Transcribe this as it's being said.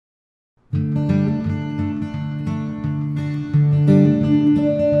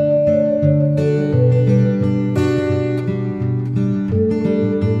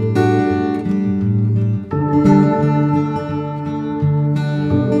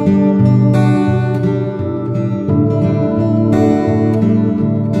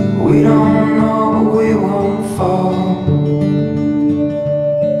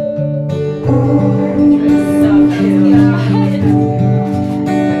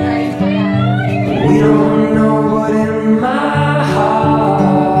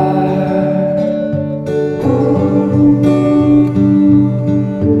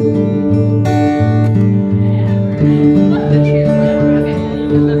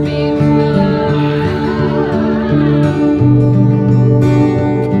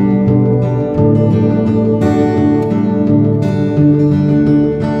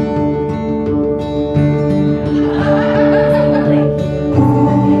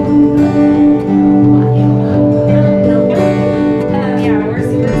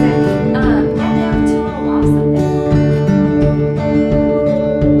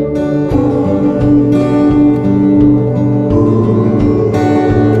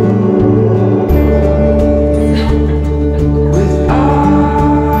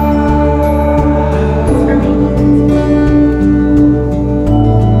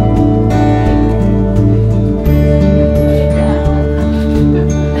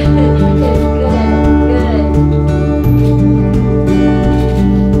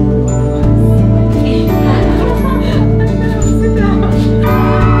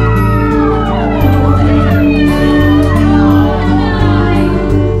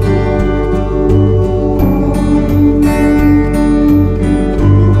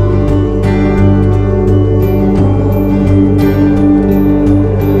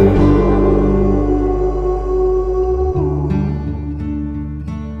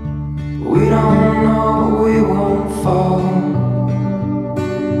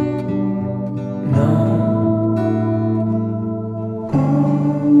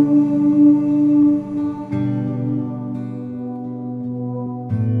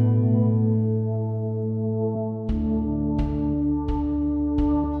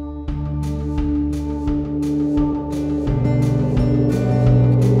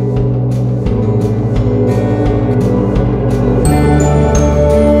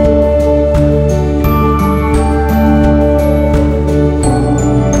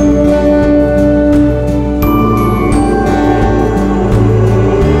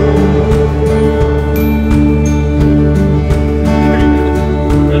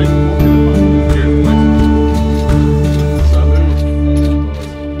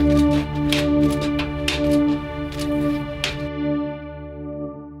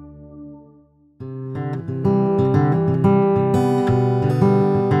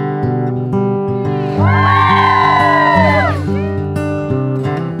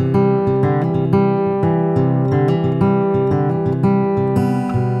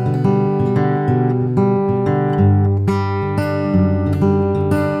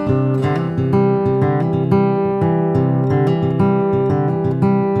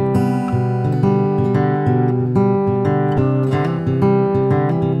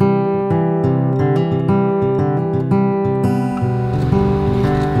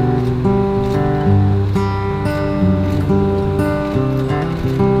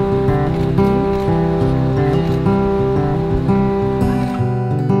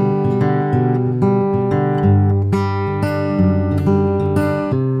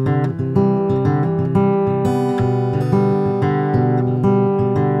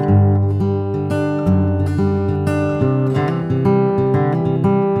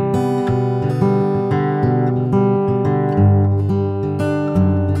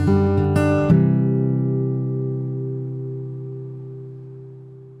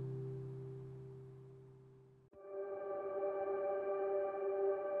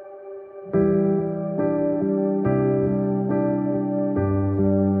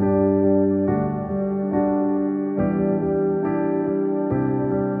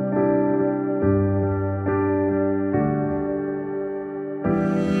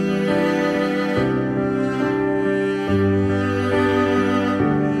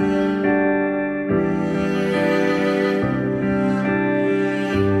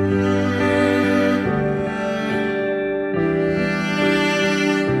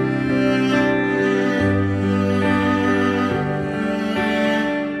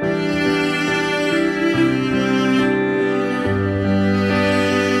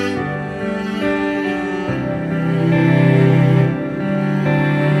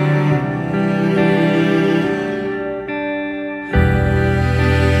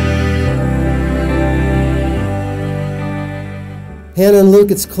Hannah and Luke,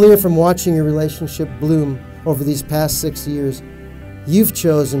 it's clear from watching your relationship bloom over these past 6 years, you've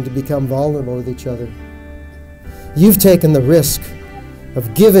chosen to become vulnerable with each other. You've taken the risk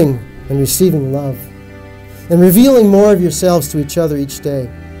of giving and receiving love and revealing more of yourselves to each other each day.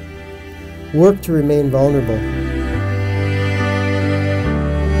 Work to remain vulnerable.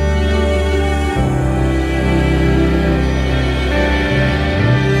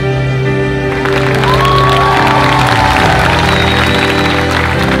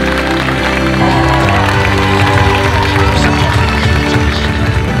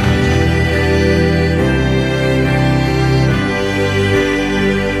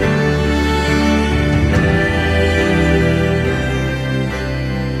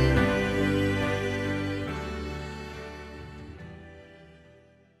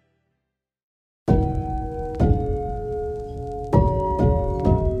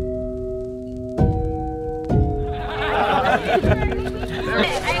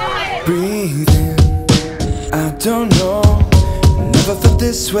 breathing. I don't know, never felt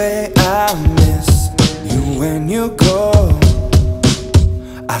this way. I miss you when you go.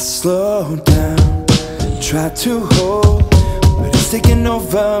 I slow down, try to hold, but it's taking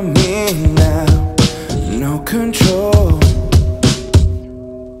over me now. No control.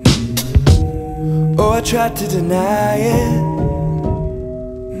 Oh, I tried to deny it,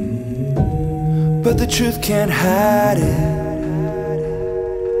 but the truth can't hide it.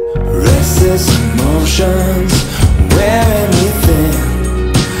 Restless emotions wearing me thin.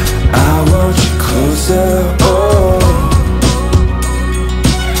 I want you closer, oh.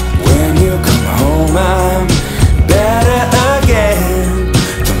 When you come home I'm better again.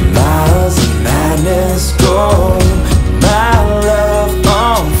 The miles of madness go. My love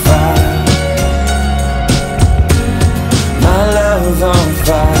on fire. My love on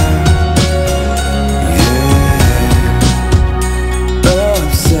fire.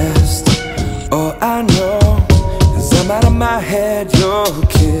 Out of my head, your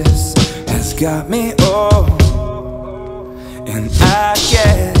kiss has got me, oh. And I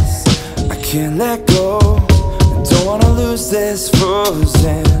guess I can't let go. I don't wanna lose this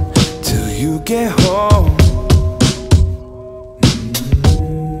frozen till you get home.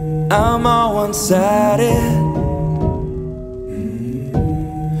 I'm all one-sided,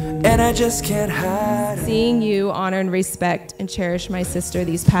 and I just can't hide it. Seeing you honor and respect and cherish my sister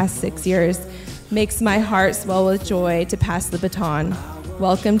these past 6 years makes my heart swell with joy to pass the baton.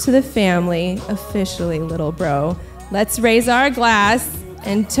 Welcome to the family, officially, little bro. Let's raise our glass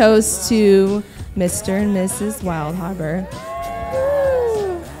and toast to Mr. and Mrs. Wildhaber.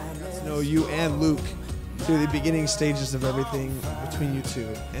 To know you and Luke through the beginning stages of everything between you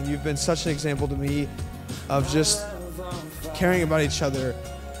two. And you've been such an example to me of just caring about each other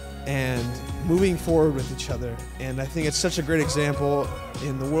and moving forward with each other. And I think it's such a great example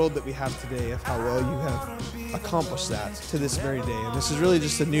in the world that we have today of how well you have accomplished that to this very day. And this is really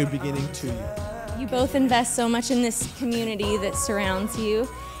just a new beginning to you. You both invest so much in this community that surrounds you,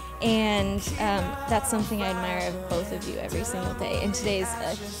 and that's something I admire of both of you every single day. And today's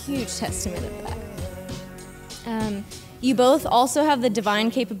a huge testament of that. You both also have the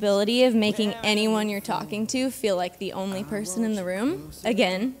divine capability of making anyone you're talking to feel like the only person in the room.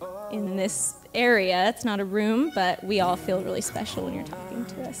 Again, in this area, it's not a room, but we all feel really special when you're talking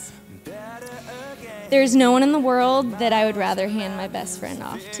to us. There's no one in the world that I would rather hand my best friend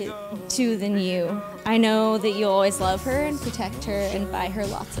off to than you. I know that you'll always love her and protect her and buy her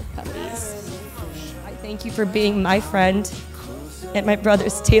lots of puppies. I thank you for being my friend and my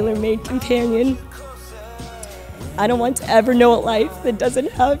brother's tailor-made companion. I don't want to ever know a life that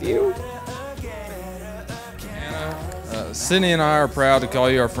doesn't have you. Sydney and I are proud to call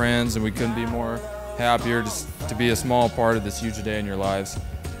you our friends, and we couldn't be more happier just to be a small part of this huge day in your lives.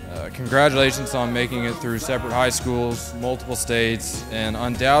 Congratulations on making it through separate high schools, multiple states, and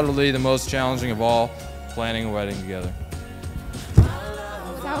undoubtedly the most challenging of all, planning a wedding together.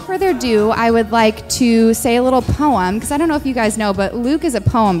 Without further ado, I would like to say a little poem, because I don't know if you guys know, but Luke is a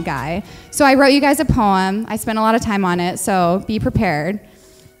poem guy. So I wrote you guys a poem. I spent a lot of time on it, so be prepared.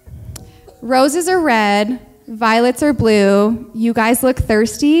 Roses are red, violets are blue. You guys look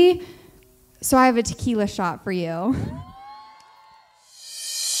thirsty, so I have a tequila shot for you.